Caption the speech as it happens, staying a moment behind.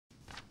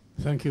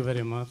Thank you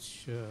very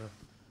much.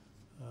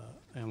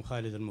 I am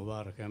Khalid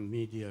Al-Mubarak. I'm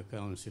Media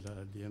Counselor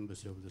at the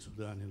Embassy of the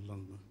Sudan in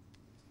London.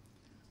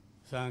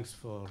 Thanks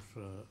for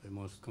a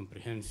most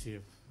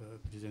comprehensive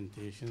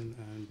presentation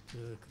and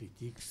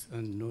critiques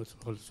and notes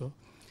also.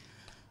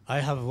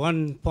 I have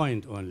one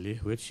point only,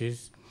 which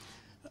is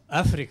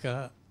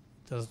Africa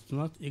does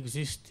not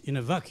exist in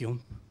a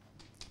vacuum,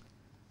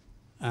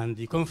 and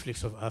the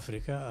conflicts of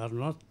Africa are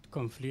not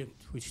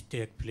conflicts which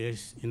take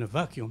place in a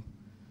vacuum.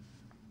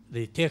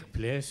 They take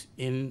place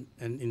in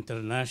an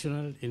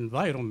international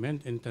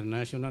environment,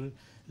 international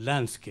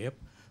landscape,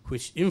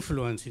 which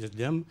influences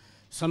them,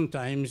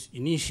 sometimes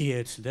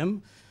initiates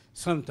them,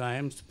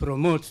 sometimes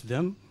promotes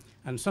them,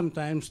 and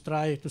sometimes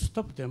try to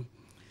stop them.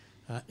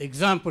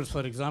 Examples,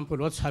 for example,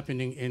 what's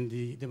happening in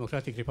the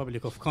Democratic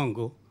Republic of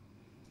Congo.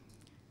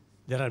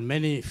 There are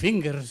many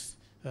fingers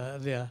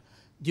there.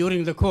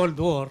 During the Cold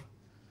War,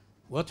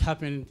 what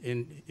happened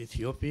in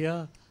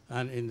Ethiopia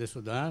and in the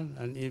Sudan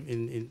and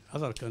in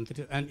other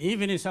countries, and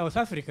even in South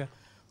Africa,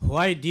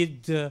 how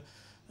did the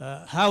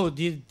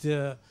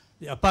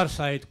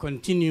apartheid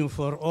continue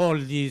for all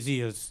these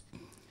years?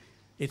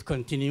 It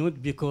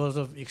continued because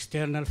of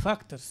external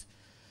factors.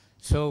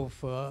 So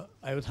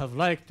I would have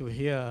liked to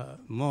hear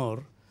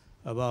more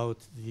about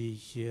the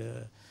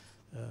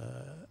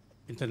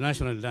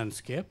international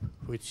landscape,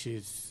 which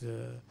is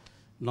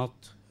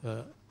not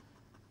a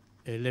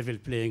level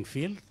playing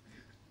field.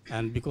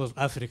 And because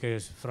Africa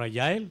is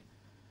fragile,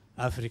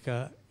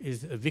 Africa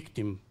is a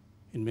victim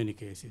in many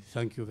cases.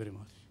 Thank you very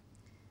much.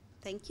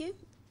 Thank you.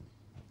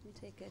 We'll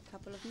take a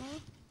couple of more.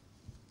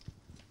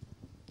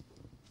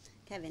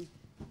 Kevin.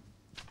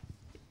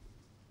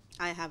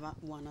 I have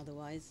one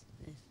otherwise,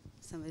 if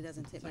somebody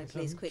doesn't take my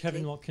place quickly.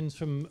 Kevin Watkins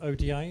from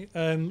ODI.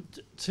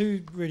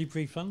 Two really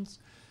brief ones.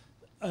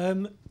 I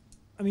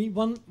mean,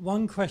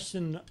 one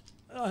question,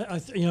 I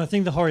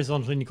think the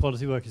horizontal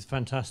inequality work is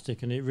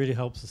fantastic, and it really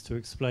helps us to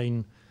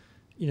explain,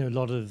 a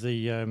lot of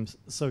the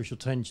social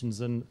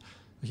tensions. And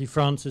actually,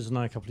 Francis and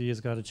I a couple of years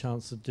ago had a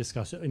chance to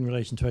discuss it in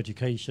relation to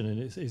education, and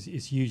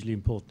it's hugely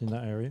important in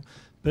that area.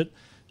 But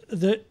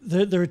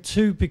there are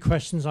two big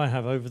questions I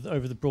have over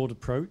the broad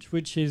approach,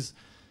 which is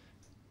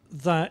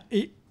that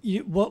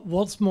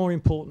what's more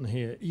important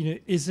here?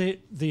 Is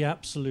it the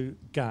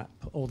absolute gap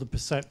or the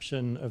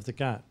perception of the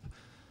gap,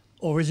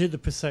 or is it the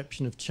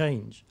perception of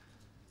change?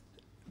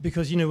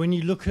 Because when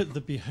you look at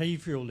the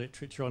behavioural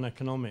literature on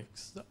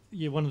economics,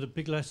 one of the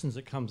big lessons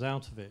that comes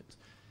out of it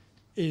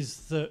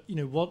is that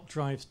what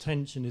drives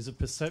tension is a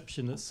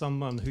perception that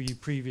someone who you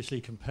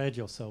previously compared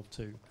yourself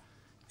to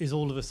is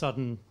all of a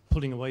sudden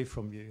pulling away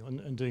from you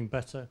and doing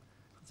better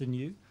than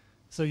you.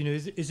 So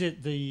is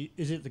it the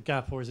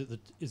gap, or is it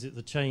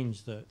the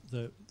change that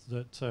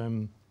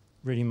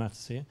really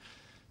matters here?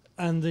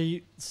 And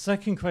the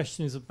second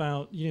question is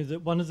about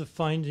that one of the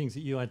findings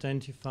that you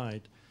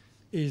identified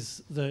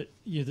is that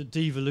that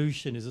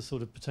devolution is a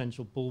sort of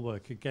potential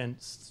bulwark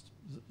against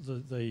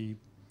the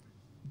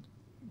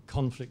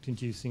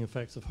conflict-inducing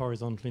effects of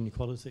horizontal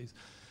inequalities.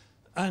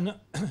 And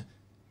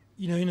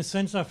in a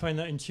sense, I find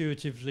that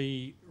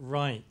intuitively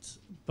right,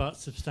 but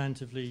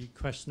substantively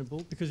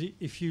questionable, because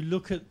if you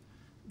look at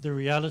the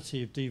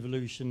reality of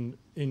devolution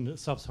in the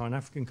sub-Saharan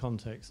African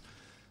context,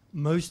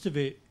 most of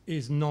it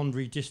is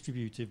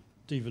non-redistributive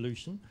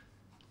devolution.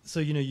 So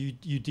you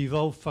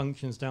devolve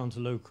functions down to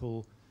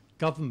local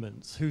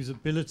governments whose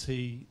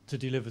ability to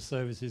deliver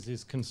services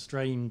is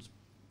constrained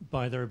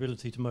by their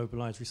ability to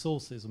mobilize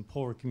resources, and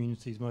poorer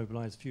communities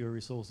mobilize fewer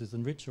resources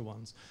than richer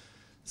ones.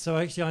 So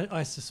actually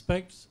I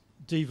suspect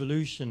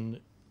devolution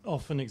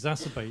often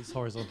exacerbates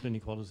horizontal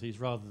inequalities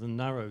rather than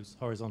narrows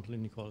horizontal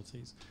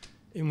inequalities,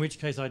 in which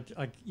case I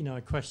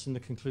question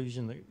the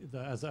conclusion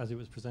that as it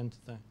was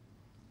presented there.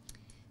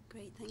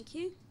 Great, thank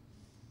you.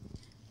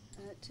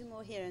 Two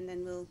more here, and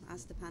then we'll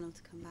ask the panel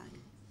to come back.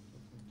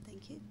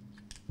 Thank you.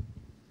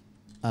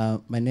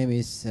 My name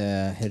is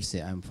Herse.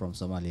 I'm from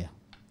Somalia.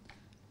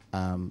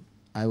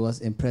 I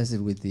was impressed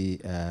with the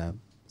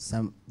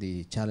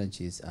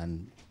challenges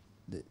and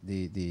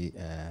the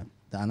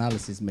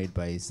analysis made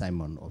by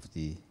Simon of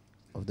the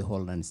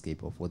whole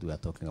landscape of what we are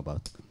talking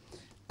about.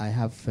 I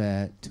have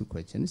two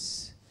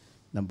questions.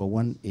 Number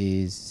one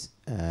is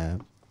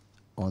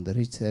on the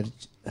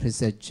research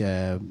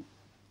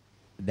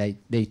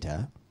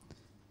data.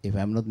 If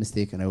I'm not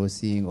mistaken, I was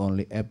seeing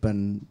only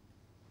urban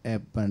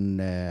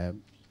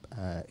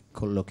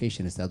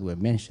co-locations that were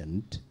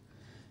mentioned,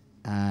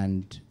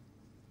 and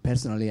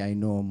personally I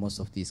know most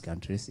of these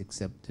countries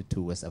except the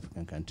two West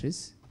African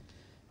countries,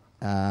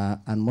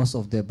 and most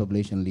of their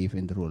population live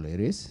in the rural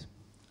areas,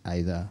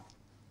 either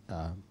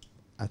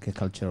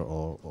agriculture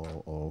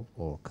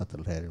or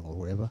cattle rearing or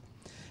whatever.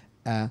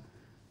 Are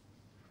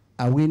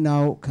we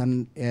now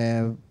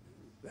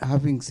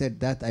having said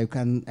that,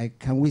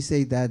 can we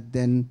say that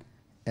then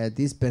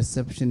these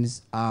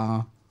perceptions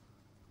are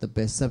the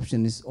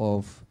perceptions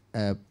of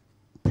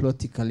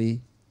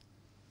politically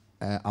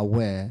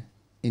aware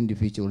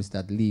individuals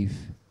that live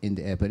in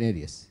the urban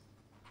areas?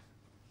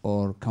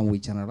 Or can we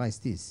generalize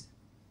this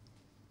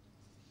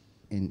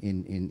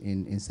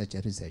in such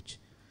a research?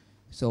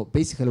 So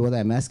basically what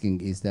I'm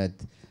asking is that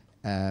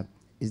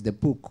is the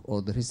book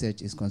or the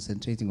research is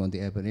concentrating on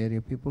the urban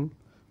area people,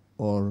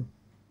 or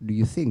do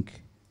you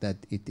think that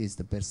it is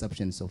the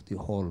perceptions of the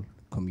whole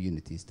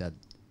communities that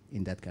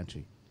in that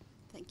country?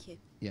 Thank you.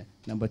 Yeah.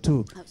 Number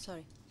two. Oh,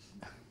 sorry.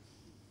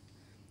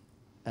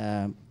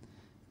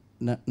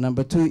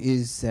 Number two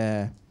is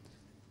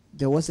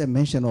there was a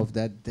mention of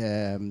that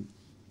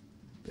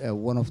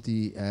one of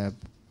the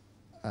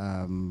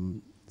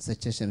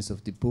suggestions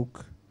of the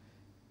book,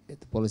 the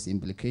policy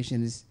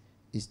implications,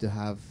 is to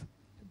have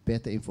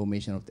better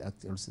information of the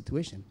actual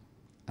situation.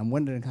 I'm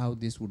wondering how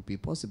this would be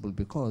possible,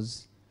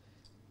 because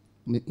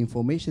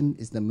information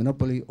is the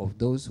monopoly of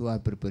those who are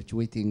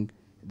perpetuating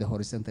the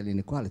horizontal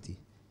inequality.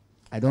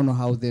 I don't know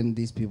how then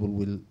these people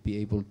will be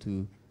able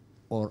to,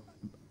 or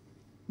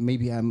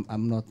maybe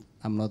I'm not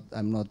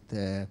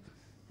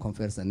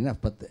conversant enough,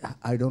 but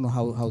I don't know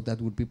how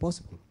that would be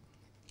possible.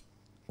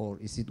 Or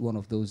is it one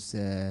of those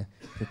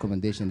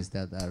recommendations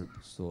that are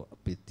so a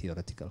bit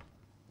theoretical?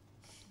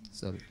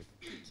 Sorry.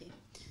 Thank you.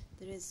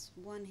 There is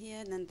one here,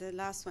 and then the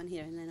last one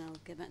here, and then I'll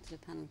get back to the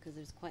panel because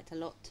there's quite a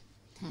lot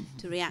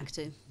to react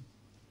to.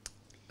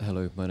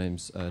 Hello, my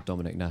name's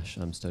Dominic Nash.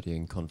 I'm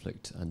studying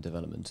conflict and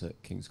development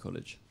at King's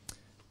College.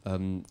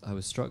 I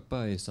was struck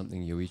by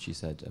something Yoichi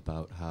said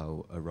about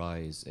how a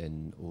rise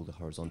in all the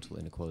horizontal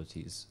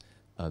inequalities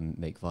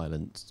make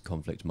violent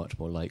conflict much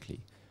more likely.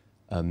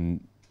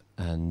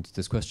 And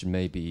this question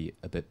may be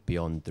a bit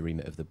beyond the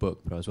remit of the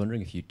book, but I was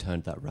wondering if you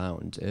turned that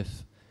round,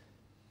 if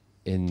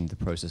in the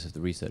process of the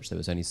research there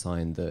was any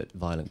sign that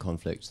violent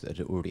conflict that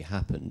had already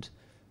happened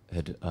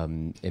had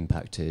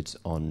impacted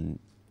on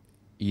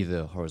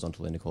either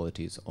horizontal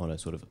inequalities on a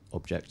sort of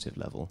objective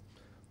level,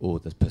 or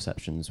the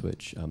perceptions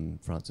which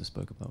Francis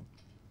spoke about.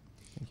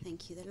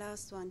 Thank you. The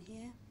last one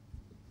here.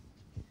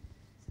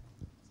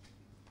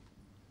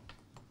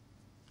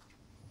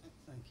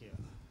 Thank you.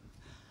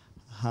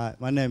 Hi,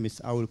 my name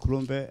is Awil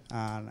Kulumbe,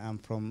 and I'm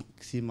from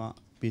Kisima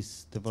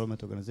Peace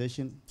Development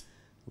Organization,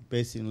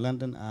 based in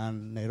London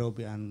and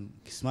Nairobi and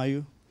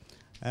Kismayu.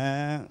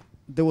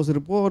 There was a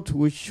report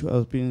which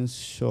has been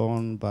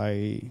shown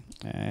by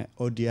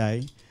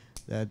ODI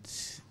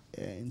that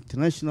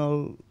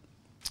international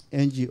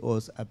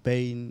NGOs are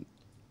paying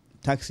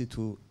taxi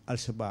to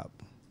Al-Shabaab,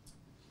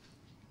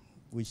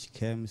 which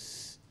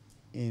comes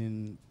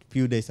in a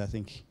few days, I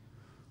think.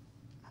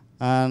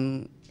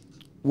 And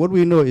what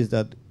we know is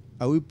that,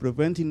 are we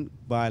preventing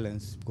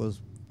violence?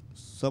 Because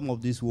some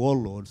of these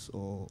warlords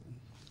or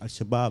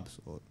Al-Shabaabs,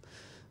 or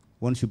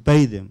once you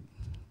pay them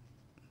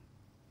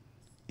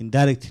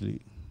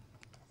indirectly,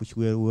 which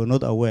we're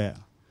not aware.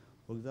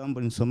 For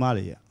example, in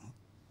Somalia,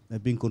 they're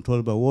being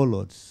controlled by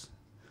warlords,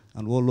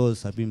 and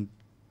warlords have been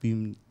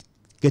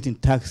getting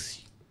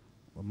tax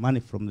or money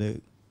from the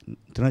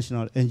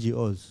international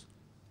NGOs,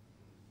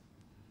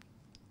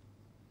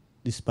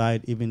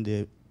 despite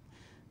even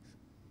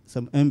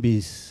some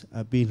MPs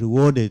are being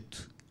rewarded.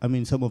 I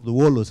mean, some of the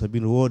warlords have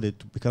been rewarded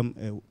to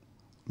become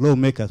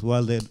lawmakers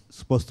while they're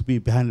supposed to be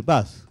behind the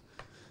bars.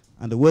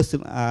 And the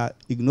Western are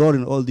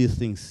ignoring all these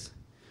things.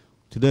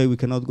 Today we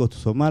cannot go to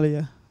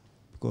Somalia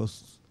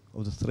because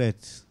of the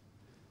threats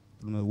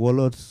from the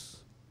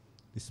warlords,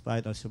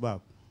 despite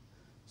Al-Shabaab.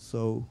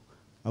 So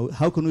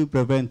how can we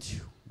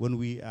prevent when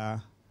we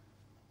are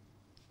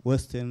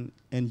Western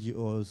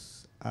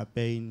NGOs are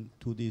paying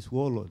to these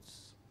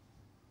warlords?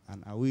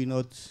 And are we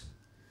not,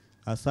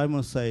 as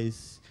Simon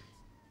says,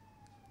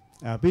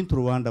 I've been to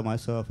Rwanda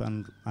myself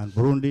and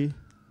Burundi,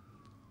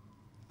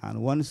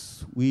 and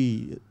once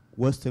we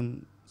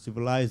Western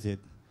civilized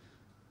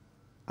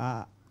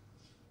are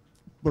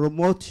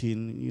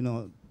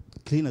promoting,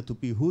 cleaner to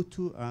be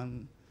Hutu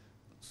and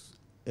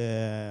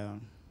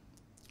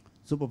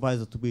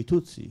supervisor to be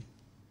Tutsi.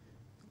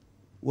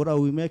 What are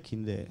we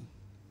making there?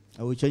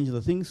 Are we changing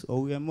the things,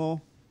 or we are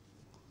more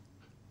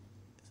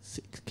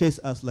case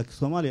as like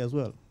Somalia as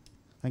well?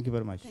 Thank you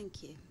very much.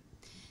 Thank you.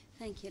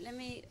 Thank you. Let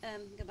me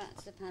go back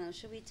to the panel.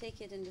 Should we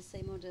take it in the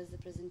same order as the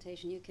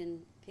presentation? You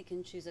can pick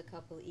and choose a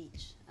couple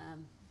each.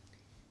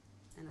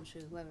 And I'm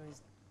sure whoever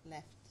is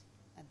left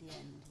at the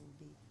end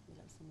will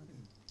have some other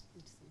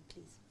interesting,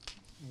 please.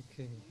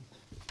 Okay.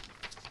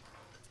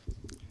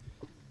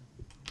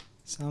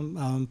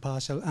 Some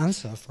partial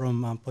answer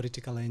from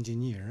political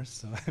engineers,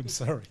 so I'm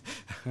sorry.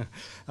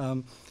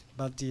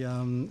 But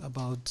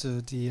about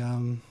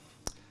the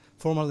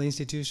formal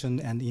institution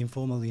and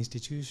informal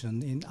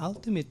institution,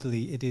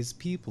 ultimately it is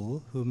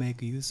people who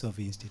make use of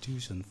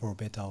institution for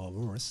better or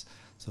worse,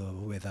 so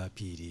whether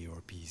PD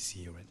or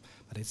PC,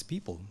 but it's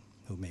people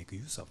who make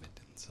use of it.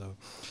 So,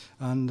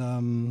 and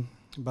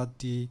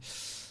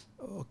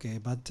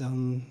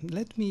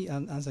let me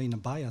answer in a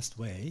biased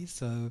way.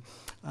 So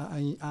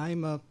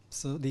I'm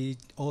the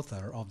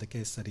author of the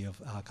case study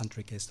of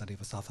country case study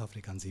of South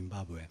Africa and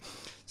Zimbabwe.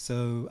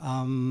 So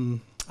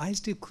I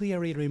still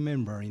clearly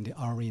remember in the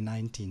early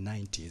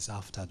 1990s,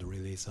 after the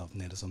release of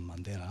Nelson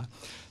Mandela,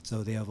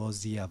 so there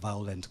was the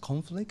violent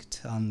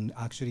conflict, and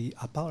actually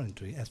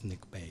apparently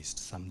ethnic based,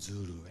 some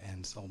Zulu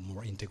and some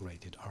more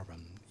integrated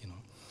urban,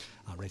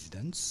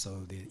 residents,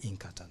 so the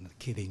Inkatan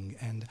killing,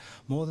 and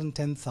more than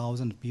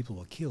 10,000 people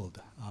were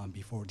killed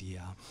before the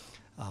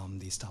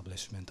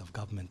establishment of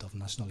government of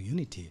national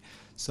unity.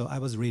 So I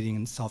was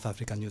reading South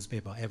African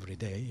newspaper every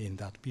day in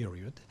that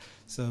period.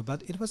 So,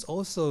 but it was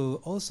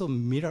also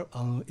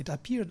it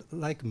appeared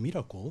like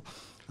miracle.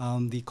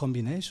 The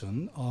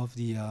combination of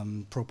the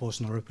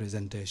proportional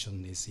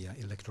representation is the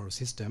electoral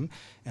system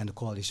and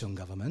coalition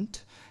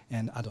government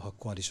and ad hoc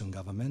coalition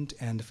government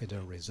and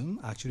federalism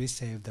actually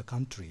saved the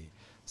country.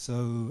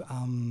 So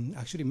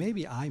actually,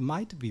 maybe I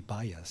might be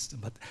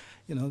biased, but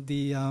you know,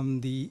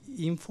 the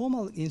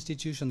informal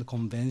institution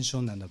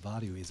convention and the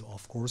value is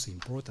of course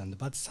important.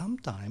 But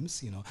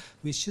sometimes, you know,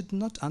 we should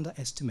not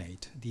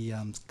underestimate the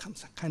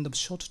kind of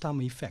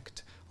short-term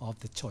effect of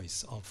the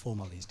choice of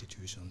formal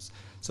institutions.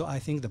 So I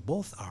think that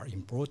both are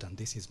important.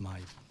 This is my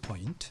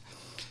point.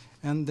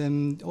 And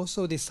then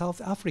also the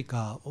South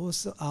Africa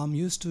also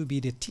used to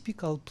be the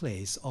typical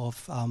place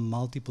of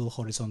multiple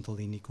horizontal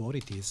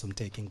inequalities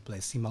taking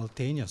place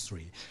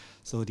simultaneously.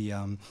 So the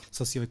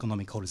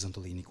socioeconomic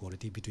horizontal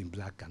inequality between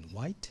black and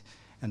white,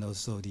 and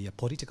also the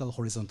political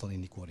horizontal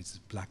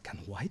inequalities, black and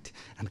white,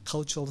 and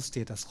cultural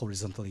status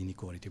horizontal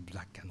inequality,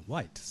 black and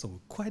white. So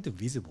quite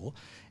visible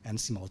and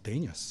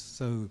simultaneous.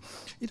 So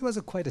it was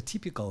quite a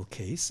typical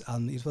case,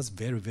 and it was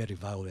very, very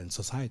violent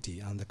society,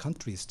 and the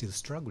country is still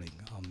struggling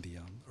on the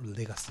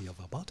legacy of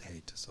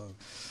apartheid. So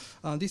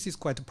this is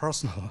quite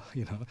personal,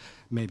 you know,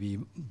 maybe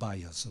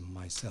bias on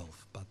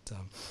myself, but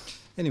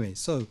anyway,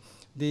 so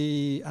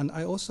and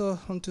I also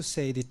want to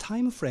say the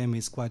time frame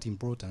is quite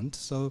important.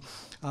 So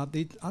at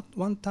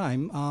one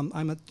time,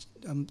 I'm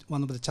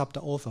one of the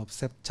chapter author of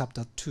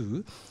chapter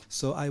 2.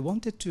 So I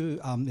wanted to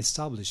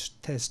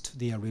test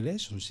the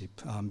relationship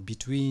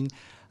between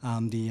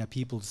the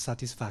people's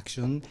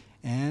satisfaction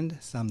and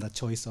the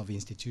choice of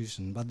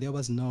institution, but there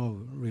was no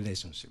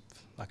relationship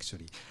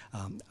actually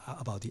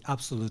about the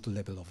absolute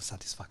level of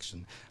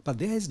satisfaction. But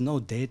there is no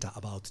data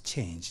about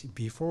change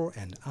before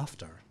and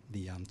after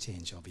the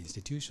change of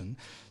institution.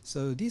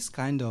 So this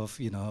kind of,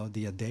 you know,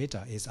 the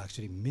data is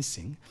actually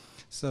missing.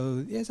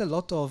 So there's a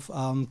lot of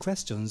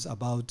questions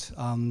about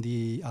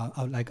the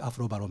like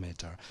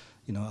Afrobarometer,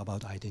 you know,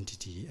 about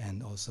identity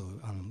and also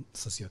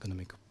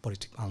socioeconomic,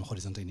 political,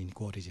 horizontal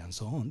inequality and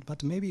so on.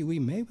 But maybe we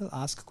may well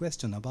ask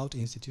question about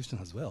institution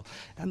as well.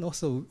 And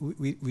also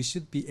we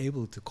should be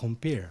able to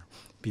compare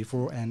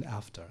before and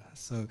after.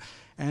 So,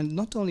 and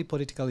not only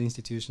political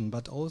institution,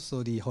 but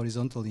also the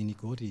horizontal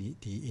inequality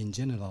in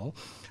general.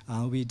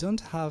 We don't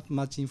have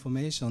much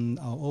information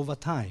over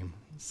time.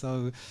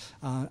 So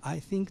I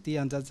think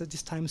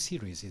this time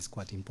series is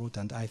quite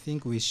important. I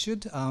think we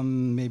should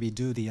maybe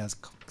do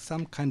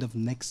some kind of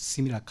next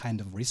similar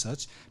kind of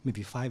research,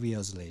 maybe 5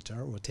 years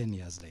later or 10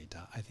 years later.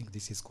 I think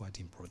this is quite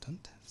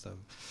important. So,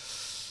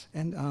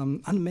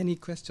 and many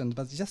questions,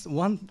 but just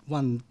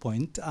one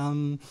point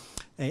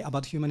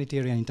about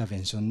humanitarian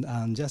intervention.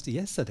 Just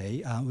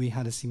yesterday, we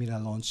had a similar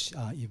launch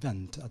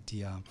event at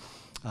the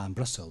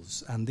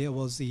Brussels, and there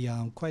was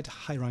a quite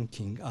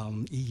high-ranking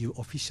EU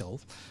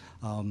official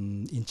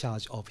in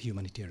charge of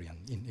humanitarian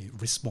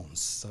response.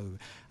 So,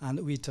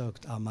 and we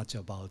talked much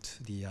about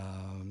the,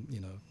 you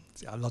know,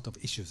 a lot of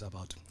issues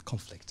about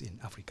conflict in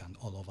Africa and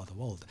all over the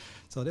world.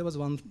 So there was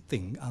one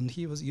thing, and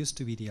he used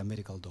to be the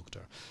medical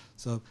doctor.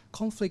 So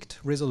conflict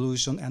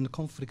resolution and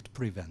conflict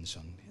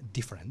prevention,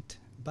 different,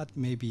 but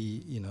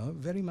maybe, you know,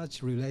 very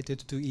much related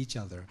to each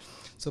other.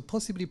 So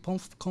possibly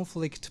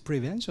conflict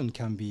prevention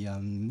can be,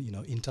 you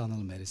know, internal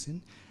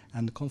medicine,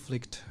 and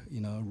conflict,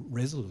 you know,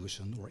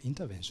 resolution or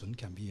intervention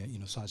can be a, you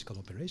know, surgical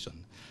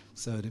operation.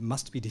 So it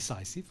must be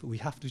decisive. We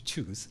have to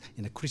choose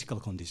in a critical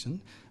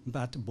condition,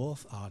 but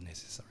both are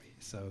necessary.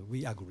 So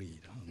we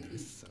agreed on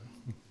this. So.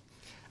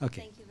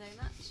 Okay. Thank you very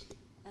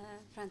much.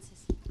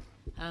 Francis.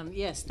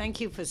 Yes,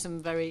 thank you for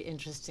some very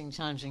interesting,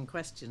 challenging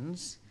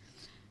questions.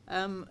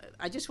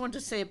 I just want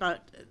to say about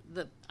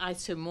the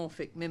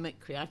isomorphic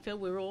mimicry. I feel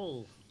we're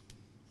all,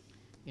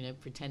 you know,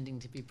 pretending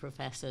to be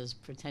professors,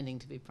 pretending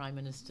to be prime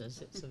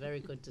ministers. It's a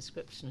very good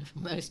description of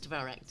most of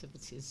our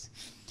activities.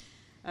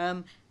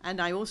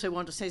 And I also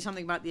want to say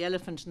something about the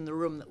elephant in the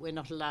room that we're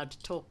not allowed to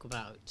talk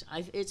about.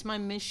 It's my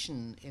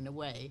mission, in a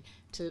way,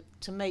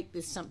 to make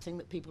this something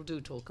that people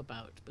do talk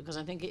about, because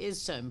I think it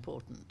is so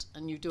important.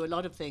 And you do a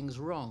lot of things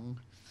wrong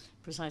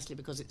precisely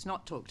because it's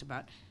not talked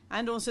about.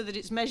 And also that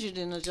it's measured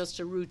in just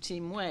a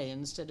routine way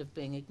instead of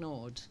being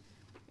ignored.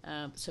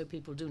 So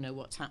people do know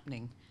what's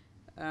happening.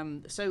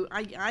 So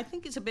I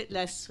think it's a bit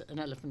less an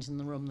elephant in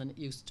the room than it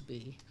used to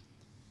be.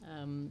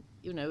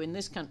 You know, in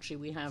this country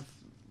we have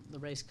the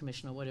Race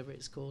Commission or whatever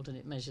it's called, and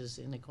it measures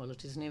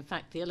inequalities. And in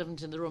fact, the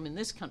elephant in the room in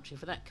this country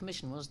for that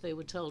commission was they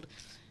were told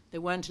they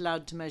weren't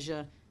allowed to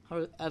measure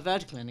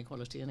vertical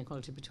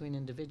inequality between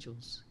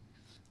individuals,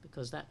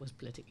 because that was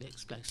politically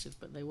explosive,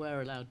 but they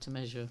were allowed to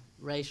measure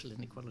racial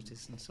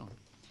inequalities and so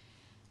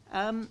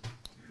on.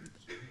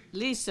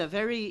 Lisa,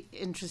 very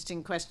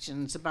interesting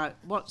questions about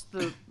what's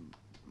the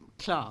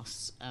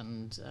class,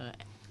 and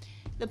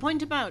the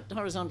point about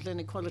horizontal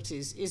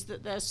inequalities is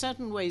that there are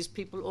certain ways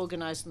people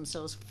organize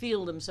themselves,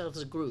 feel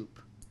themselves a group,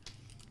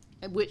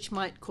 which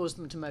might cause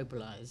them to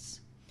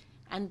mobilise.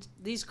 And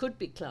these could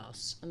be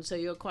class, and so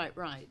you're quite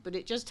right. But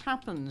it just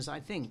happens, I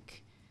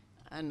think,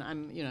 and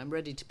I'm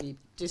ready to be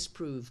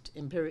disproved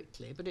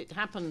empirically, but it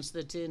happens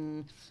that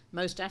in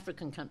most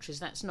African countries,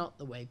 that's not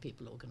the way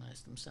people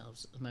organise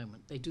themselves at the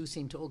moment. They do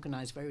seem to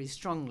organise very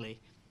strongly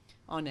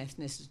on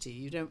ethnicity.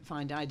 You don't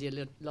find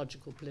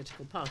ideological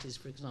political parties,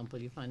 for example.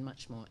 You find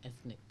much more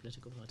ethnic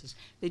political parties.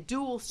 They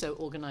do also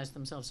organise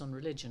themselves on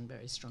religion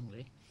very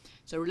strongly.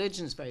 So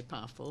religion is very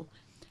powerful.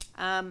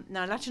 Now,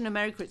 Latin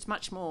America, it's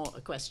much more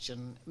a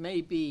question.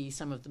 Maybe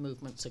some of the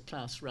movements are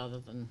class rather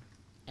than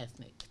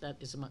ethnic.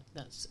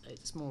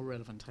 It's more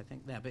relevant, I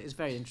think, there. But it's a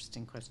very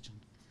interesting question.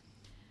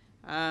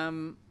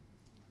 The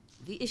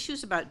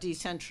issues about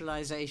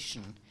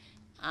decentralisation,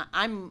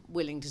 I'm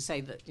willing to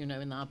say that,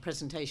 in our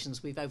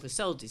presentations we've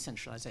oversold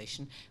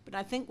decentralisation, but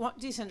I think what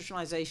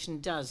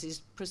decentralisation does is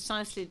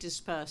precisely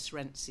disperse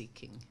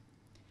rent-seeking,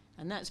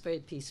 and that's very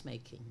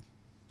peacemaking.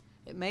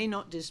 It may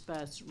not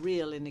disperse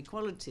real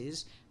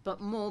inequalities,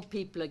 but more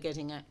people are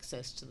getting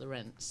access to the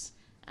rents,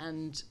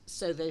 and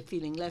so they're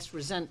feeling less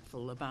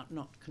resentful about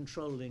not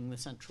controlling the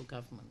central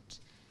government.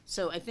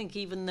 So I think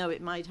even though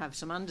it might have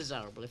some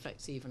undesirable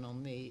effects even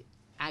on the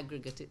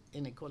aggregate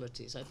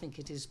inequalities, I think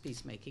it is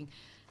peacemaking.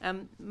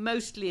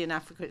 Mostly in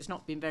Africa it's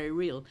not been very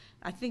real.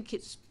 I think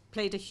it's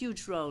played a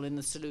huge role in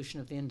the solution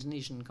of the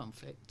Indonesian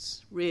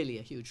conflicts, really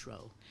a huge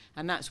role.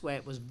 And that's where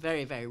it was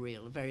very, very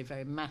real, a very,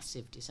 very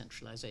massive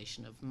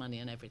decentralization of money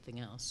and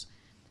everything else.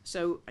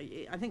 So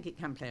I think it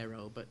can play a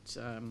role, but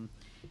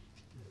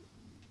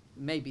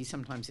maybe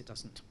sometimes it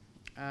doesn't.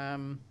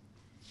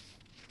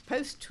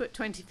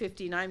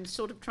 Post-2015, I'm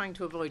sort of trying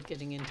to avoid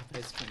getting into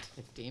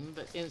post-2015,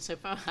 but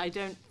insofar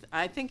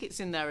I think it's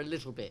in there a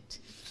little bit.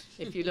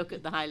 If you look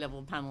at the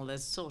high-level panel,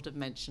 there's sort of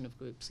mention of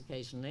groups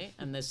occasionally,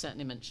 and there's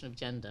certainly mention of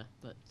gender,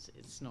 but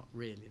it's not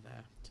really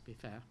there, to be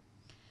fair.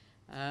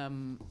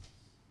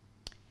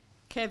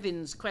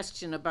 Kevin's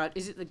question about,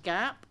 is it the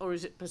gap or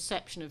is it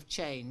perception of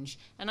change?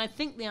 And I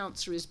think the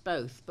answer is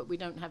both, but we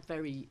don't have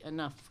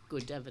enough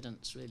good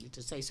evidence really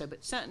to say so.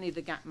 But certainly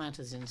the gap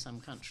matters in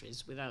some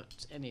countries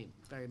without any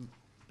very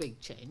big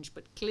change.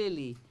 But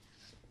clearly,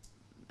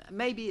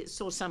 maybe it's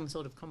some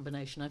sort of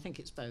combination. I think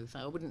it's both.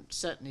 I wouldn't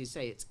certainly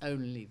say it's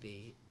only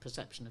the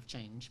perception of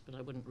change, but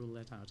I wouldn't rule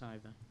that out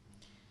either.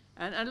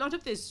 And a lot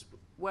of this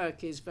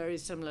work is very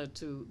similar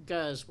to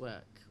Ger's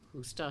work,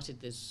 who started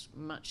this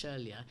much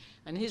earlier,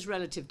 and his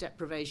relative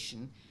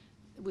deprivation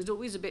was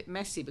always a bit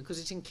messy because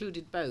it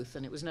included both,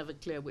 and it was never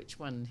clear which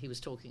one he was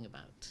talking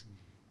about.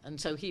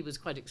 And so he was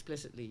quite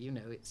explicitly,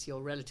 it's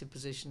your relative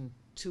position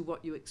to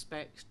what you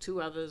expect,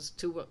 to others,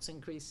 to what's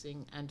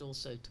increasing, and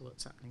also to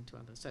what's happening to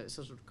others. So it's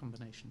a sort of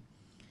combination.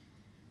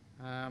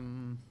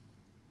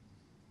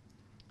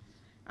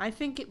 I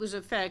think it was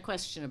a fair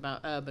question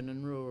about urban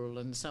and rural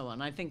and so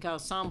on. I think our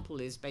sample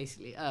is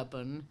basically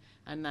urban,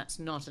 and that's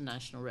not a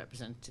national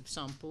representative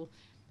sample.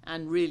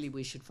 And really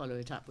we should follow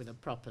it up with a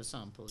proper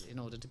sample in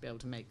order to be able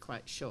to make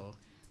quite sure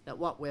that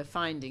what we're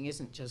finding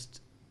isn't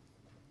just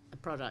a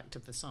product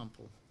of the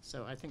sample.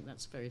 So I think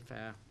that's a very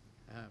fair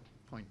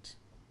point.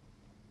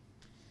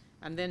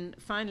 And then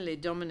finally,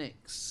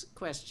 Dominic's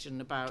question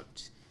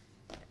about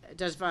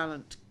does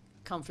violent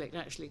conflict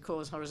actually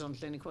cause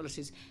horizontal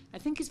inequalities? I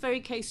think it's very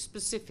case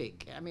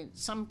specific. I mean,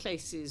 some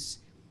places,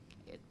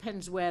 it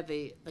depends where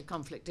the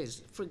conflict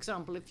is. For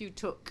example, if you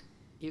took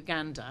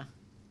Uganda,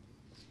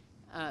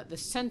 the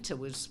centre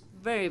was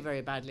very,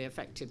 very badly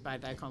affected by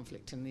their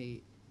conflict in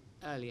the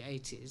early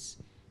 80s.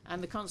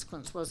 And the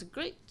consequence was a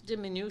great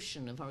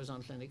diminution of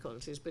horizontal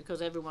inequalities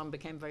because everyone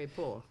became very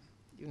poor.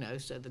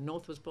 So the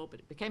north was poor, but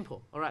it became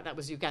poor. All right, that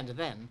was Uganda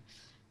then.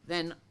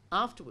 Then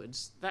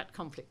afterwards, that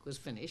conflict was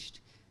finished,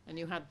 and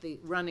you had the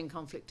running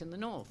conflict in the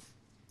north.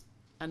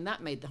 And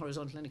that made the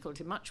horizontal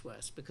inequality much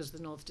worse because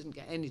the north didn't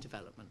get any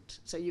development.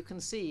 So you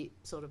can see,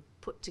 sort of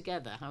put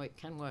together, how it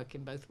can work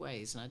in both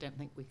ways, and I don't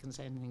think we can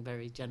say anything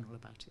very general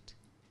about it.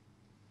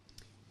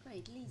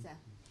 Great. Lisa,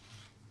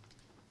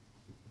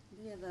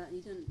 do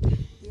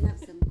you have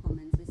some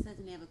comments? We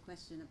certainly have a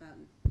question about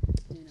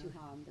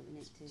harm that we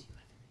need to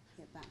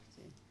get back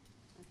to,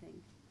 I think.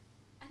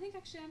 I think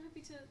actually I'm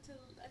happy to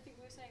I think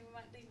we were saying we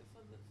might leave it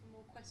for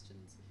more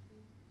questions.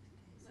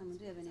 Someone,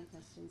 do you have any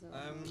questions or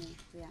any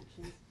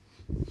reactions?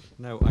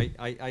 No,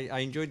 I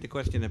enjoyed the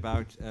question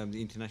about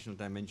the international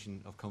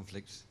dimension of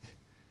conflicts,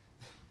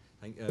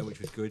 which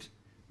was good.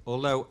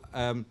 Although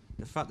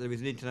the fact that there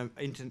is an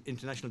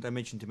international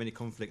dimension to many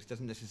conflicts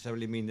doesn't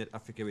necessarily mean that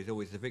Africa is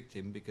always the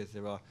victim, because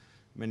there are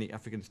many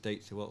African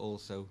states who are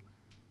also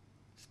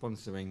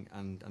sponsoring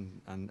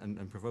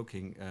and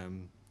provoking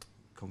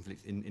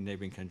conflicts in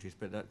neighbouring countries.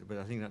 But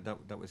I think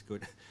that was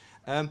good.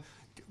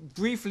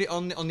 Briefly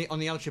on the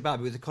Al-Shabaab,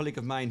 it was a colleague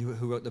of mine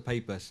who wrote the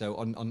paper, so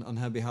on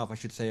her behalf I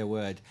should say a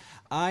word.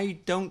 I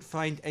don't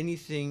find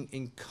anything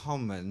in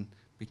common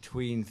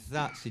between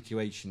that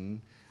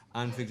situation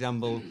and, for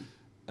example,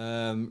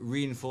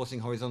 reinforcing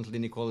horizontal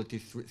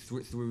inequalities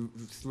through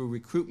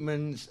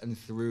recruitments and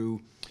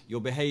through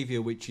your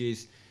behaviour, which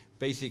is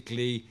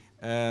basically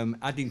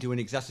adding to and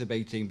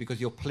exacerbating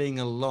because you're playing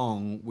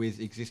along with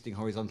existing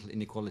horizontal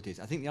inequalities.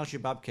 I think the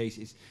Al-Shabaab case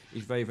is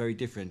very, very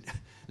different.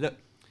 Look,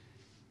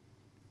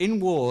 in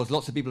wars,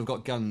 lots of people have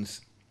got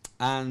guns,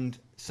 and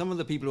some of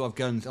the people who have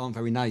guns aren't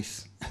very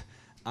nice.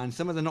 And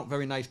some of the not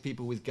very nice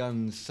people with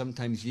guns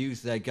sometimes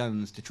use their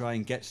guns to try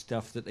and get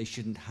stuff that they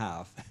shouldn't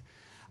have.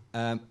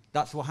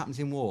 That's what happens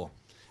in war.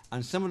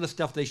 And some of the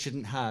stuff they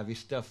shouldn't have is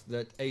stuff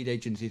that aid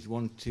agencies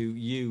want to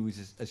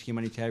use as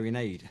humanitarian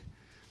aid.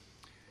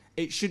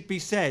 It should be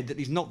said that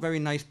these not very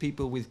nice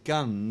people with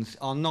guns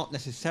are not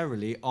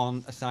necessarily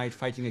on a side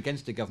fighting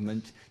against the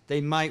government. They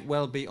might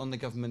well be on the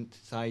government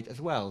side as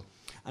well.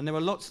 And there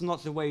are lots and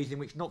lots of ways in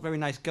which not very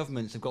nice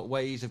governments have got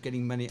ways of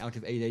getting money out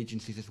of aid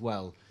agencies as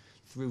well,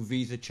 through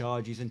visa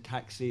charges and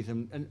taxes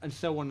and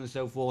so on and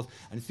so forth,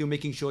 and through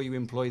making sure you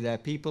employ their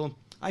people.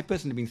 I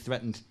personally have been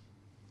threatened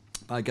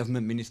by a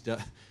government minister,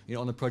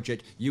 on a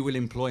project. You will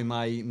employ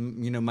my,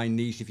 my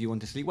niece if you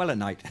want to sleep well at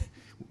night.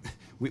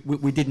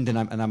 we didn't, and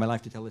I'm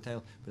alive to tell the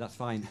tale, but that's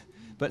fine.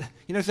 But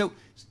so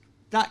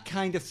that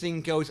kind of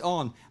thing goes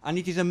on, and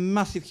it is a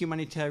massive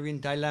humanitarian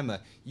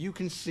dilemma. You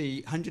can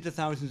see hundreds of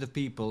thousands of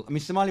people. I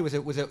mean, Somalia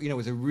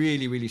was a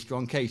really, really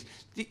strong case.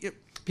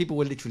 People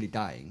were literally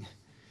dying.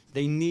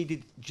 They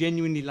needed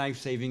genuinely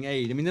life-saving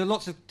aid. I mean, there are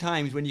lots of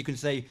times when you can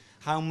say,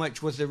 how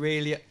much was there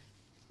really?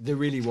 There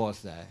really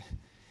was there.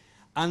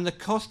 And the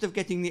cost of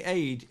getting the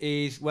aid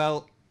is,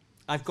 well,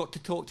 I've got to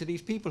talk to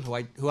these people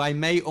who I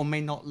may or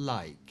may not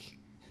like.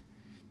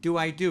 Do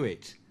I do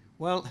it?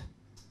 Well,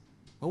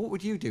 what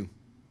would you do?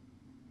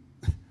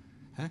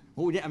 Huh?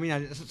 What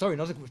would sorry,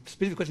 not a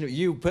specific question of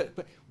you, but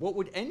what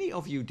would any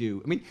of you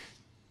do? I mean,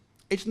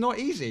 it's not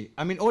easy.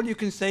 I mean, all you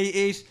can say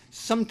is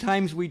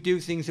sometimes we do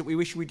things that we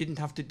wish we didn't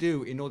have to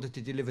do in order to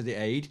deliver the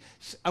aid,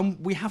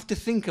 and we have to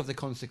think of the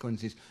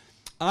consequences.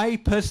 I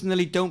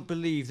personally don't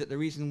believe that the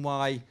reason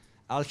why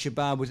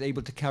Al-Shabaab was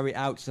able to carry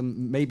out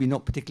some maybe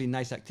not particularly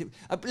nice activity.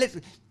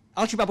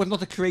 Al-Shabaab was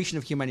not a creation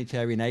of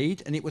humanitarian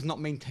aid, and it was not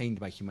maintained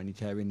by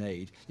humanitarian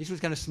aid. This was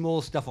kind of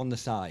small stuff on the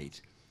side.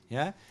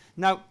 Yeah.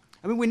 Now,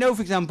 I mean, we know,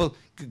 for example,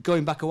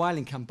 going back a while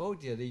in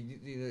Cambodia,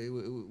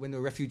 when there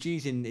were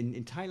refugees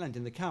in Thailand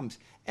in the camps,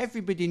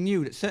 everybody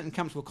knew that certain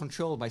camps were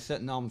controlled by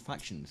certain armed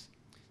factions.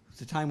 It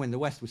was a time when the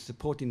West was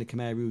supporting the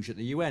Khmer Rouge at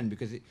the UN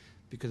because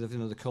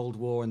of the Cold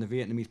War and the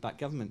Vietnamese-backed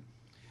government.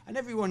 And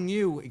everyone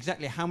knew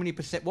exactly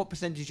what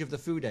percentage of the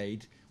food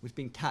aid was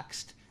being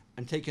taxed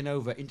and taken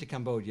over into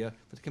Cambodia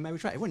for the Khmer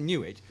Rouge. Everyone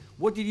knew it.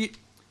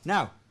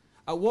 Now,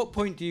 at what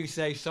point do you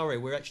say, sorry,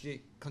 we're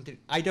actually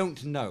I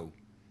don't know.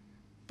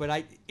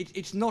 But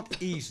it's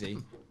not easy,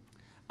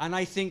 and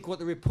I think what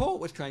the report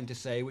was trying to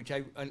say, which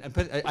I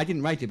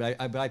didn't write it, but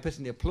I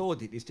personally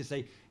applaud it, is to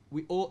say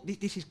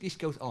this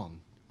goes on.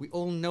 We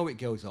all know it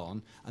goes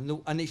on,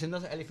 and it's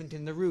another elephant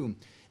in the room.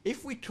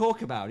 If we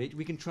talk about it,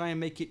 we can try and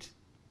make it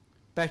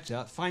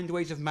better, find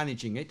ways of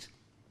managing it,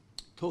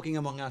 talking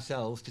among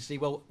ourselves to see,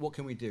 well, what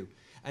can we do?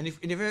 And if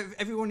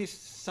everyone is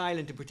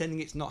silent and pretending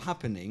it's not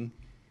happening,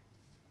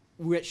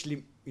 we're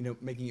actually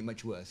making it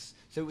much worse.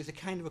 So it was a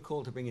kind of a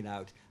call to bring it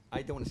out.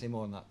 I don't want to say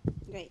more on that.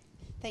 Great,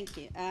 thank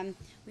you.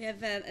 We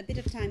have a bit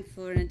of time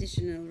for an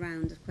additional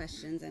round of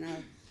questions, and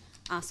I'll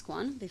ask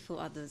one before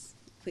others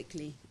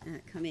quickly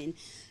come in.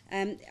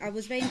 I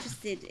was very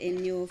interested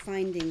in your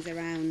findings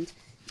around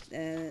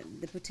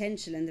the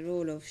potential and the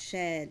role of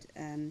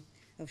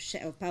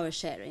of power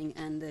sharing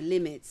and the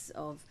limits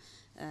of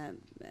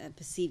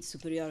perceived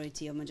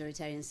superiority of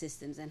majoritarian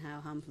systems and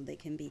how harmful they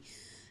can be.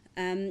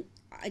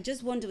 I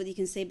just wonder whether you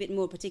can say a bit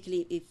more,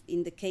 particularly if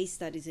in the case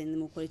studies, in the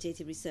more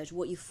qualitative research,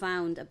 what you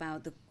found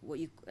about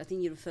I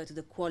think you refer to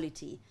the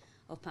quality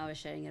of power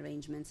sharing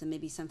arrangements, and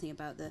maybe something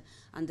about the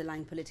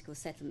underlying political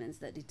settlements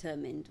that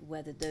determined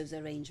whether those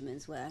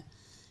arrangements were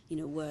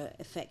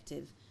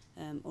effective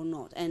or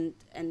not, and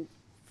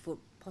for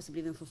possibly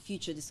even for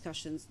future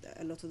discussions,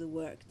 a lot of the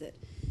work that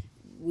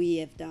we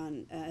have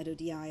done at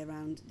ODI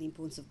around the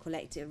importance of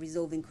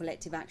resolving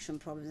collective action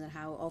problems and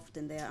how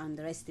often they are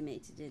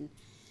underestimated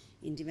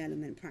in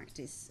development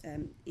practice.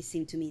 It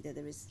seemed to me that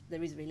there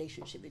is a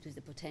relationship between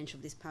the potential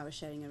of these power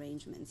sharing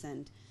arrangements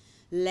and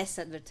less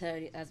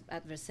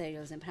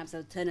adversarial and perhaps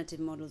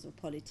alternative models of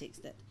politics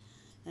that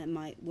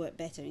might work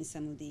better in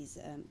some of these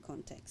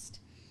contexts.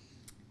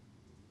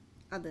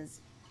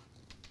 Others?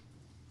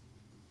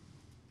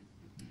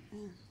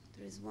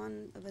 There is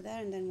one over there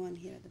and then one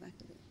here at the back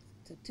of it.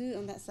 So two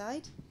on that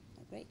side.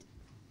 Oh, great.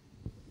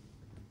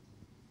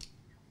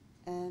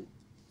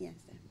 Yes,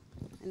 there.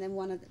 And then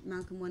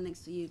Malcolm, one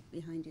next to you,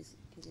 behind you,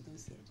 because you don't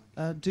see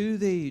it.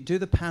 Do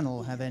the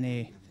panel have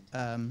any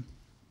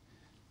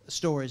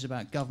stories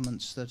about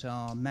governments that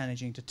are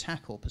managing to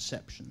tackle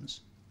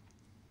perceptions,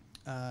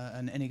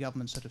 and any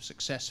governments that have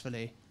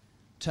successfully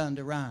turned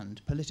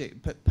around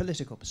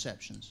political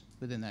perceptions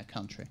within their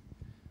country?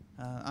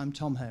 I'm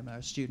Tom Homer,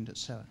 a student at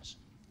SOAS.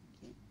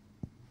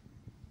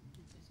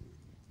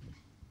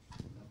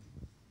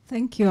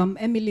 Thank you. I'm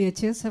Emily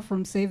Echesa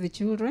from Save the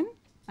Children,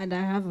 and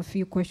I have a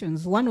few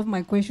questions. One of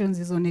my questions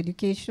is on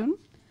education.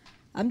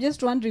 I'm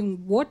just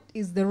wondering, what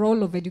is the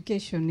role of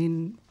education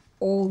in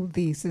all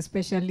this,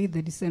 especially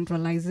the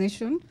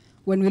decentralization?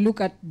 When we look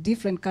at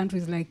different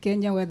countries like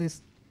Kenya, where the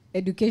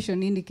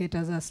education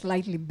indicators are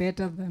slightly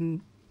better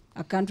than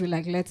a country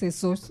like, let's say,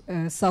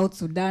 South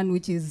Sudan,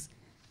 which is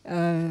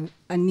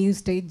a new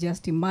state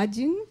just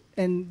emerging,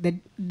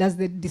 and does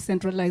the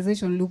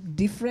decentralization look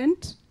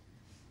different?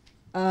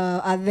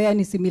 Are there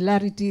any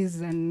similarities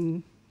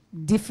and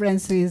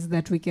differences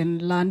that we can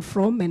learn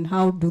from, and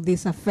how do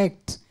this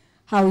affect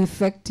how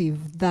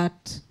effective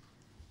that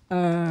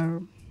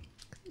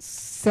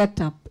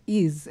setup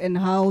is, and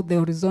how the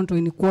horizontal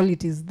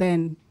inequalities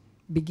then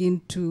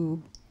begin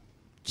to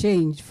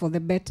change for the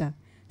better?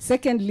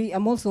 Secondly,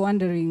 I'm also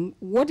wondering,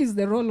 what is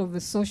the role of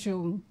the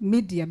social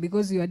media?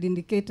 Because you had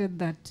indicated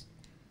that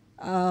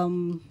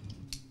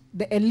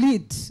the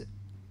elite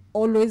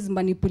always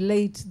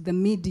manipulate the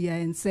media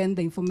and send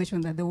the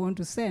information that they want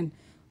to send.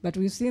 But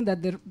we've seen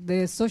that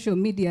the social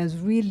media has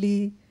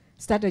really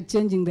started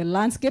changing the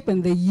landscape,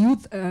 and the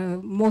youth,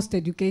 most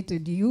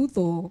educated youth,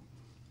 or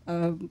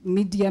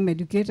medium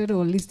educated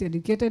or least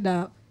educated,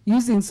 are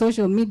using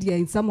social media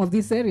in some of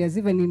these areas,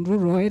 even in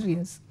rural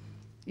areas,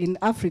 in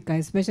Africa,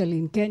 especially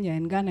in Kenya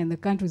and Ghana and the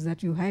countries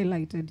that you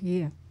highlighted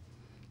here.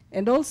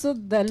 And also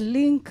the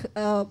link,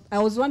 I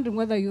was wondering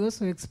whether you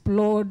also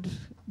explored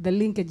the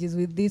linkages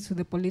with this to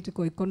the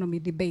political economy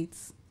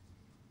debates.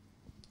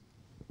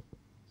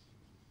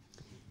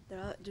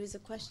 There is a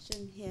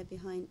question here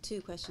behind,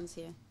 2 questions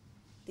here.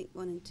 I think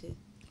 1 and 2.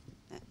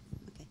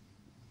 Okay.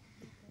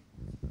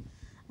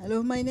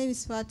 Hello, my name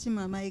is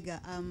Fatima Maiga.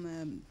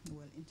 I'm,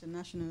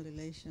 international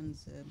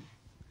relations.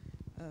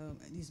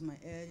 This is my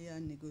area,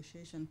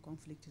 negotiation,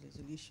 conflict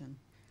resolution.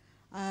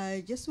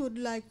 I just would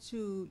like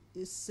to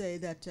say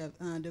that the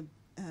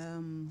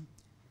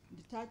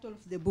title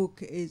of the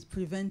book is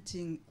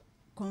Preventing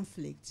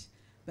Conflict,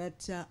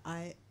 but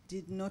I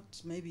did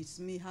not, maybe it's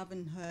me,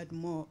 haven't heard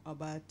more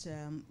about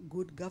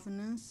good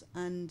governance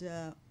and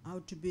how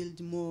to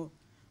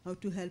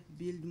help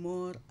build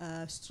more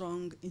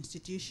strong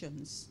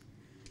institutions.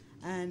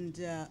 And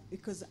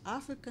because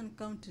African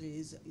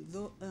countries,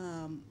 though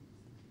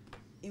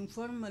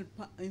informal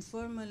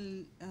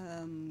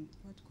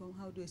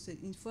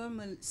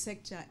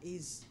sector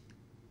is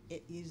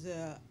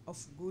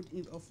of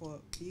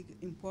big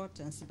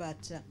importance,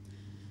 but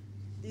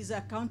these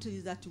are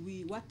countries that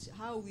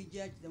how we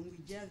judge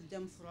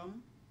them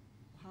from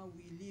how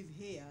we live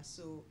here.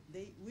 So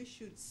we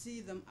should see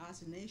them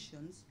as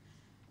nations,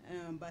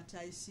 but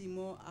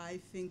I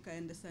think I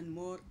understand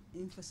more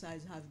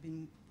emphasis has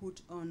been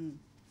put on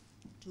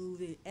to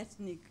the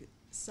ethnic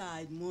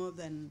side more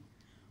than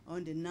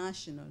on the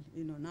national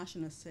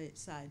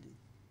side.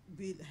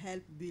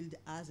 Help build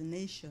as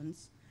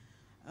nations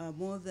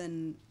more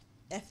than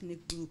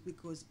ethnic group,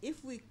 because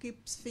if we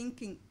keep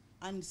thinking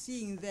and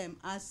seeing them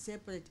as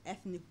separate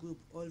ethnic group,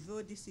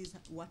 although this is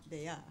what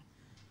they are,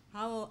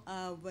 how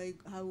are we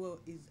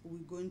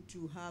going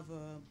to have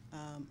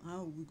how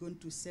are we going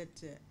to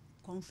set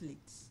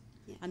conflicts,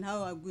 and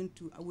how are we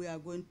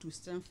going to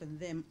strengthen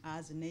them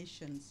as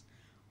nations,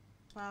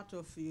 part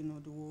of the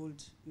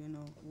world,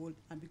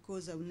 and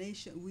because our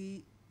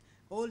nation,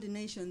 all the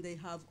nations, they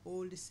have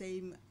all the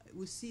same,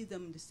 we see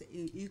them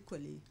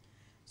equally.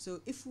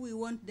 So if we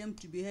want them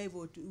to behave,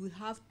 we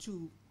have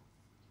to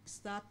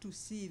start to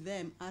see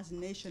them as a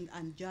nation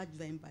and judge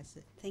them by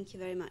se. Thank you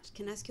very much.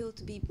 Can I ask you all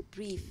to be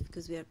brief,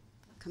 because we are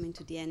coming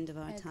to the end of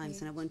our times,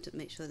 and I want to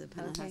make sure the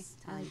panel has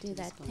time. I'll do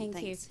that. Respond.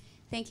 Thank you.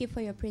 Thank you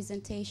for your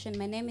presentation.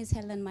 My name is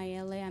Helen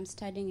Mayele. I'm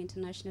studying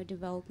international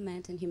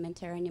development and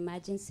humanitarian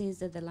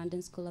emergencies at the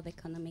London School of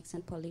Economics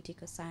and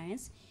Political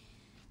Science.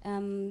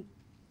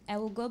 I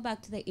will go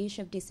back to the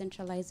issue of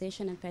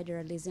decentralization and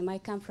federalism. I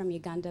come from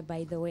Uganda,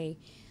 by the way.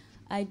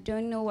 I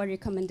don't know what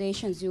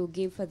recommendations you'll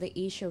give for the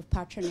issue of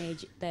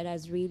patronage that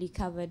has really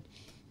covered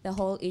the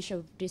whole issue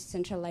of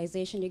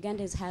decentralization.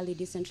 Uganda is highly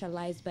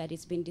decentralized, but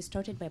it's been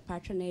distorted by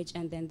patronage,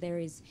 and then there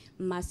is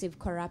massive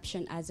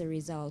corruption as a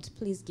result.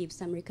 Please give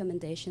some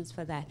recommendations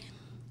for that.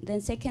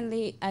 Then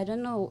secondly, I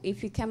don't know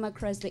if you come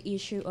across the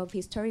issue of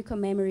historical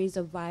memories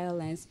of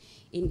violence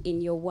in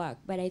your work,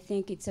 but I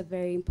think it's a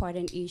very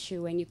important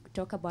issue when you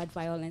talk about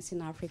violence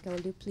in Africa.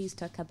 Will you please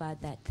talk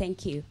about that?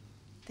 Thank you.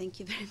 Thank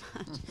you very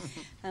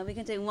much. We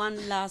can take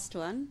one last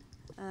one.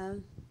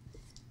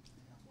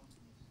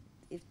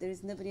 If there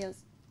is nobody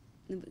else,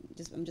 I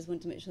just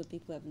want to make sure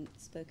people haven't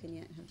spoken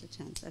yet have the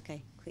chance.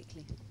 Okay,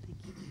 quickly. Thank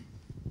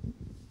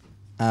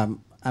you.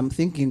 I'm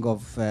thinking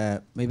of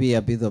maybe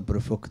a bit of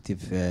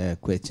provocative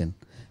question.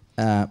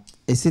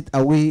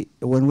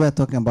 When we're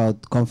talking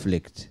about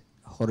conflict,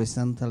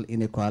 horizontal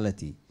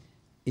inequality,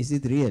 is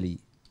it really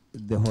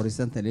the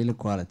horizontal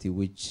inequality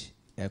which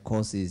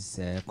causes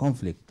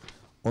conflict?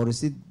 Or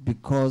is it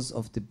because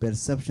of the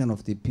perception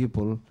of the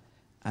people,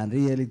 and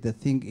really the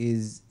thing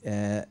is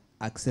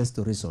access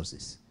to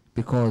resources?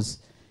 Because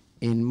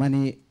in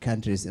many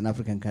countries, in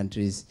African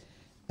countries,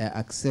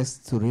 access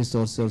to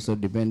resources also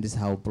depends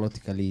how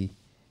politically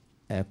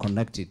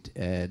connected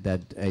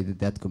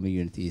that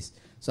community is.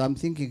 So I'm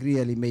thinking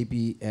really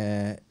maybe,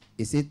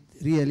 is it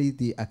really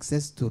the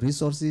access to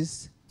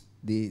resources,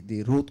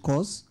 the root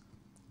cause,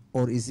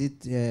 or is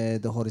it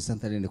the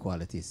horizontal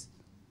inequalities?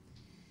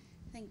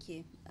 Thank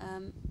you.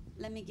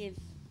 Let me give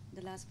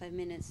the last 5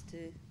 minutes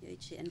to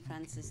Yoichi and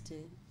Francis to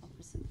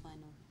offer some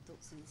final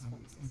thoughts and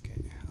responses. Okay.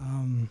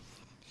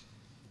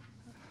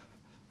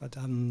 But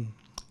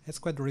it's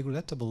quite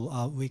regrettable.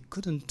 We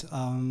couldn't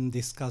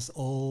discuss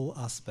all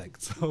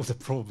aspects of the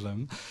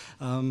problem.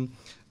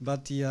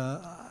 But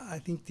I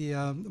think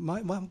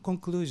my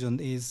conclusion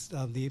is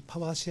the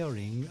power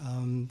sharing,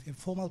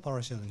 formal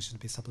power sharing should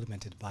be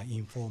supplemented by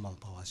informal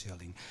power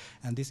sharing.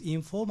 And this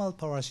informal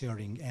power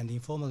sharing and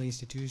informal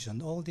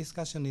institution, all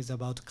discussion is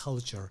about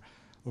culture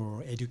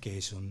or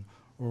education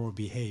or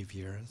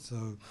behavior.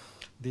 So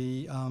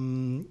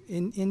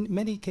in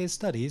many case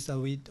studies,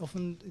 we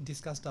often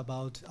discussed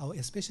about,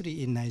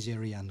 especially in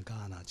Nigeria and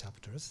Ghana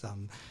chapters,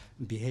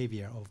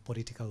 behavior of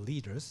political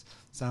leaders,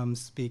 some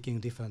speaking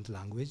different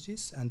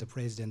languages, and the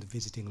president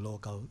visiting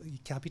local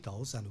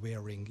capitals and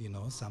wearing,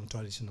 some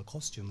traditional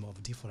costume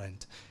of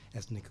different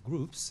ethnic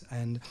groups,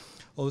 and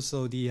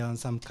also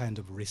some kind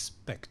of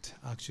respect,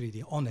 actually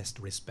the honest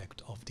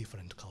respect of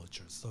different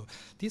cultures. So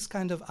this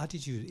kind of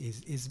attitude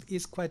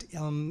is quite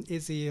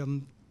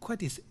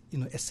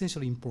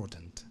essentially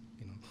important,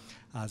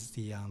 as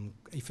the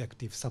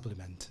effective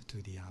supplement to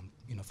the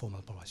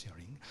formal power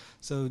sharing.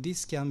 So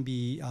this can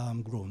be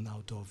grown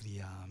out of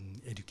the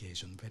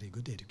education, very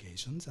good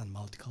educations and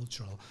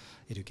multicultural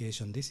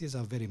education. This is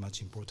very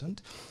much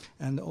important,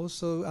 and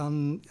also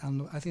and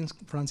I think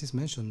Francis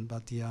mentioned,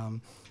 but the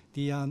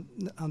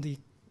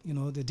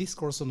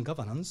discourse on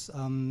governance,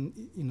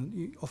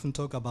 you often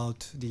talk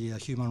about the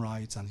human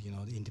rights and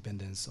the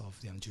independence of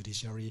the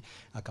judiciary,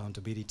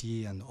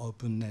 accountability and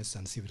openness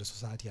and civil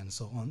society and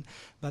so on.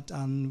 But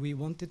we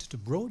wanted to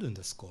broaden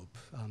the scope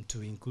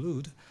to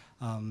include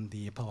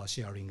the power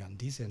sharing and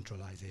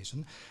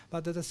decentralization.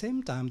 But at the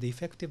same time, the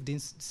effective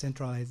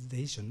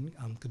decentralization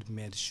could be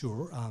made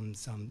sure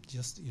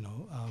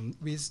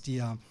with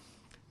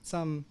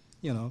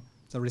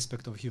the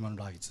respect of human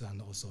rights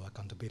and also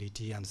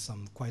accountability and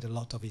quite a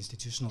lot of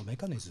institutional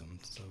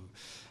mechanisms. So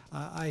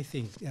I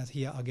think that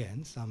here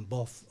again,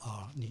 both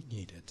are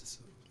needed.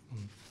 So,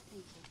 Thank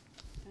you.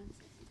 Francis?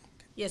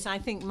 Yes, I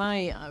think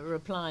my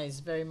reply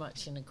is very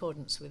much in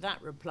accordance with that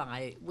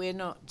reply. We're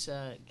not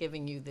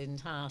giving you the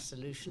entire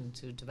solution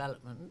to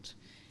development,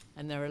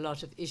 and there are a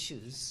lot of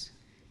issues.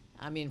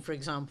 I mean, for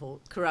example,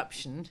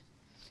 corruption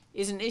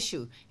is an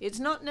issue. It's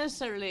not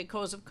necessarily a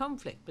cause of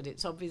conflict, but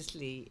it's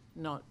obviously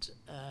not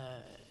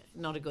a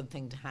good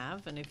thing to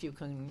have, and if you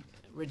can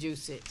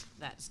reduce it,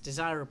 that's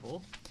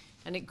desirable.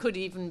 And it could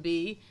even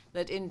be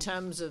that in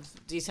terms of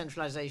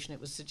decentralization,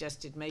 it was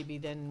suggested maybe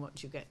then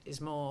what you get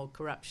is more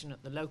corruption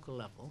at the local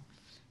level.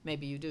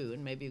 Maybe you do,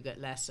 and maybe you get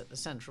less at the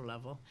central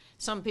level.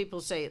 Some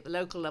people say at the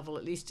local level,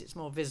 at least it's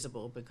more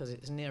visible because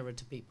it's nearer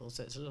to people,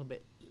 so it's a little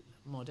bit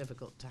more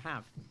difficult to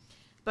have.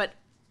 But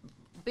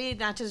be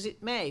that as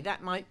it may,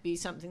 that might be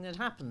something that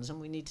happens, and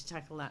we need to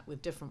tackle that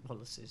with different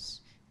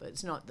policies. But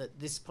it's not that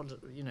this,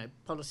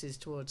 policies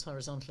towards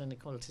horizontal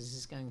inequalities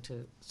is going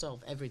to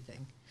solve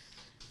everything.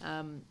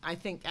 I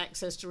think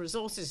access to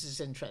resources is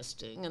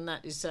interesting, and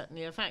that is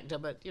certainly a factor.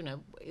 But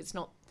it's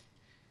not.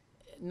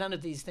 None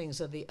of these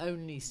things are the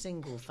only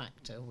single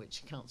factor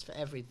which accounts for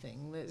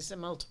everything. There's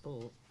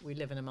we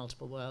live in a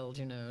multiple world,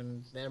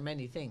 and there are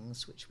many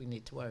things which we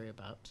need to worry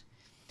about.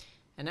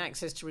 And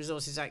access to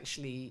resources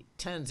actually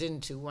turns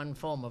into one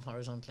form of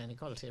horizontal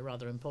inequality, a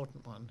rather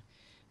important one.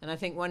 And I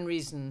think one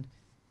reason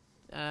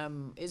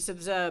it's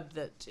observed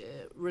that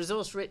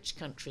resource-rich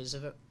countries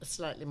are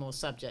slightly more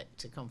subject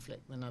to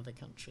conflict than other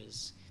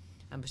countries,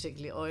 and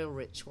particularly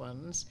oil-rich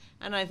ones.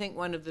 And I think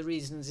one of the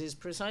reasons is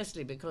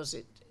precisely because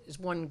it is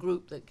one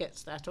group that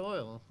gets that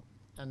oil,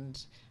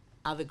 and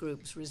other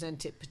groups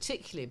resent it,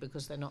 particularly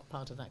because they're not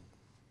part of that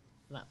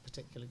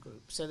particular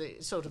group. So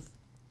it sort of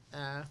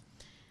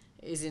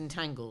is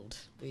entangled.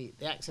 The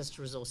access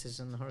to resources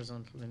and the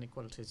horizontal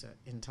inequalities are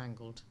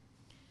entangled.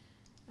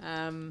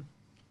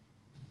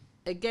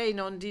 Again,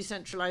 on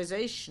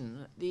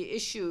decentralization, the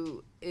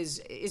issue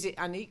is it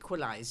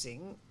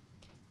unequalizing?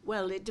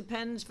 Well, it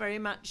depends very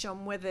much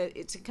on whether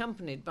it's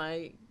accompanied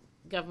by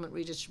government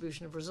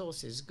redistribution of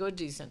resources. Good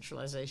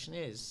decentralization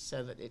is,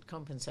 so that it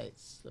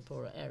compensates the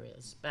poorer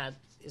areas. Bad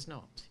is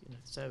not,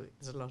 so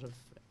there's a lot of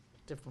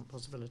different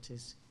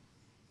possibilities.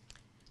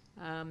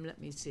 Let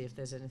me see if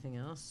there's anything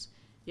else.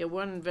 Yeah,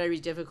 one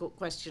very difficult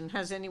question.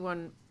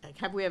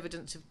 Have we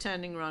evidence of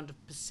turning around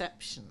of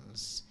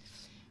perceptions?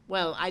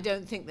 Well, I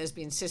don't think there's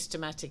been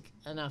systematic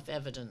enough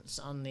evidence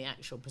on the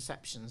actual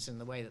perceptions in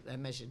the way that they're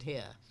measured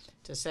here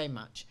to say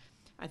much.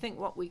 I think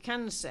what we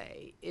can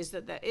say is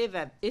that there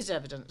is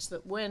evidence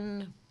that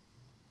when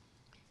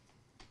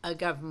a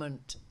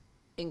government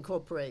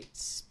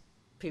incorporates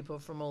people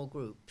from all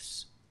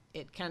groups,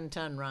 it can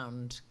turn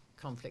around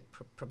conflict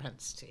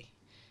propensity.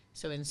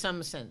 So in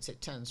some sense,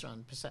 it turns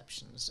around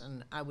perceptions.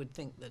 And I would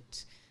think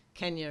that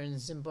Kenya and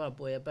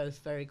Zimbabwe are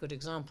both very good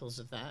examples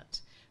of that,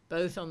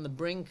 both on the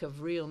brink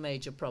of real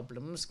major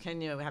problems,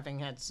 Kenya having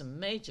had some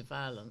major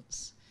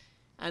violence,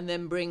 and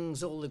then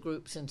brings all the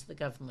groups into the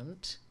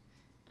government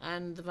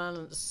and the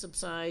violence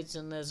subsides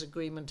and there's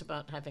agreement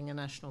about having a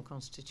national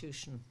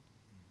constitution.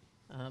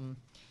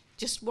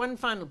 Just one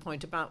final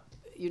point about,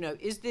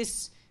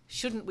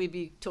 shouldn't we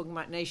be talking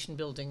about nation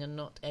building and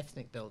not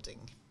ethnic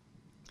building?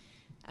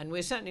 And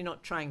we're certainly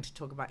not trying to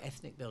talk about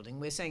ethnic building.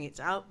 We're saying it's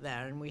out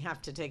there and we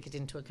have to take it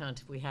into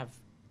account if we have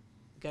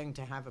going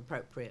to have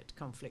appropriate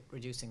conflict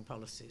reducing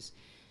policies.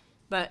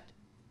 But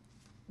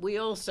we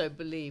also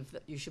believe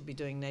that you should be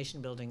doing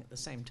nation building at the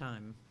same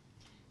time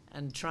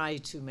and try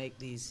to make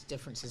these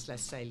differences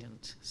less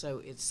salient.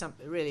 So it's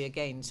really,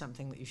 again,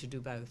 something that you should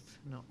do both,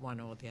 not one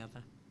or the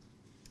other.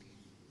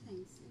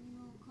 Thanks. Any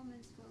more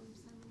comments from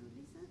Simon or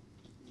Lisa?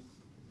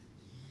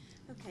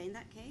 Okay, in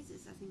that case,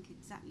 it's, I think,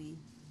 exactly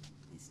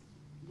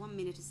 1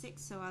 minute to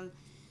 6, so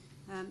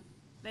I'll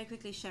very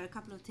quickly share a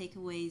couple of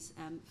takeaways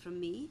from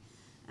me.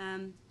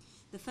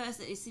 The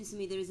first, it seems to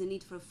me there is a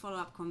need for a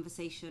follow-up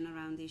conversation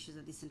around the issues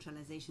of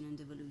decentralization and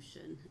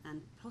devolution,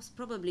 and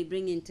probably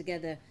bringing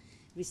together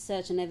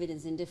research and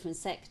evidence in different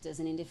sectors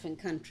and in different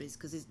countries,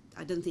 because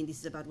I don't think this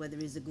is about whether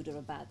it's a good or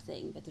a bad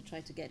thing, but to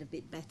try to get a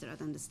bit better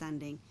at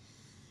understanding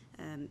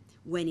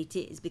when it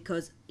is,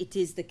 because it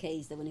is the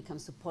case that when it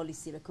comes to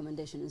policy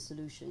recommendation and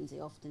solutions, it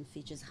often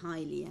features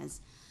highly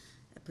as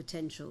a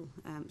potential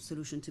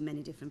solution to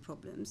many different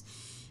problems.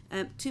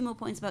 2 more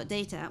points about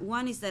data.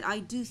 One is that I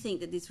do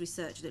think that this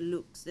research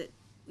that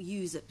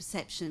use a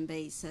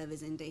perception-based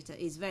surveys and data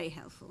is very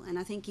helpful, and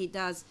I think it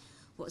does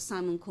what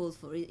Simon called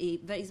for.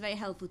 It's very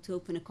helpful to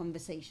open a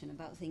conversation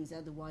about things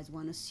otherwise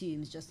one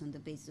assumes just on the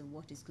basis of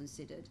what is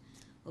considered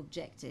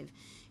objective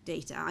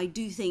data. I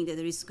do think that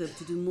there is scope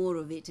to do more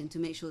of it and to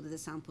make sure that the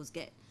samples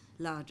get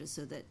larger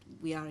so that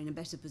we are in a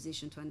better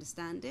position to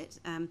understand it.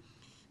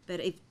 But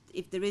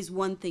if there is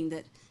one thing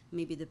that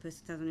maybe the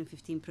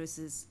 2015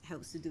 process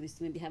helps to do, is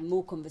to maybe have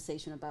more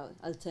conversation about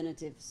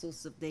alternative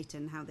sources of data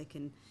and how they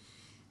can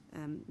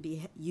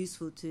be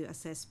useful to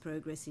assess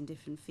progress in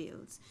different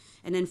fields.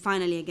 And then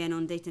finally, again,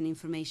 on data and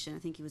information, I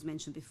think it was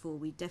mentioned before,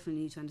 we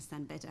definitely need to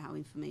understand better how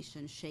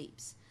information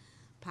shapes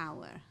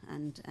power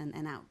and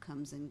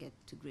outcomes, and get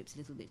to grips a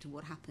little bit to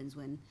what happens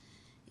when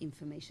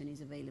information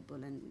is available,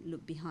 and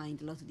look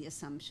behind a lot of the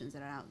assumptions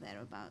that are out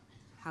there about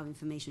how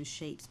information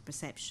shapes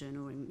perception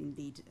or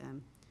indeed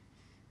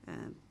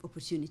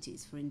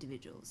opportunities for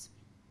individuals.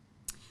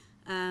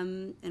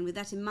 And with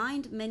that in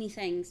mind, many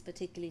thanks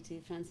particularly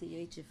to France and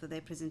Yoichi for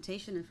their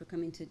presentation and for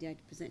coming to DI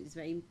to present this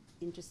very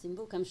interesting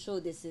book. I'm sure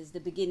this is the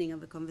beginning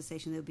of a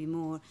conversation. There'll be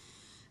more.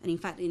 And in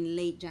fact, in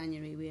late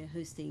January, we are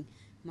hosting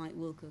Mike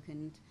Wilcock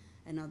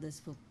and others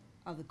for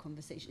other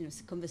conversation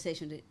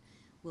that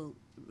will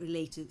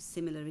relate to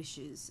similar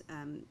issues.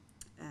 And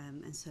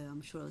so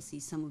I'm sure I'll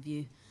see some of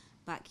you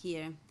back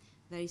here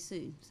very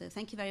soon. So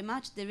thank you very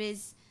much. There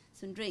is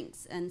some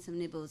drinks and some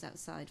nibbles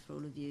outside for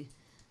all of you,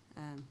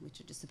 which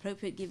are just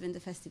appropriate given the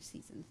festive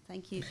season.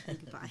 Thank you and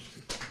goodbye.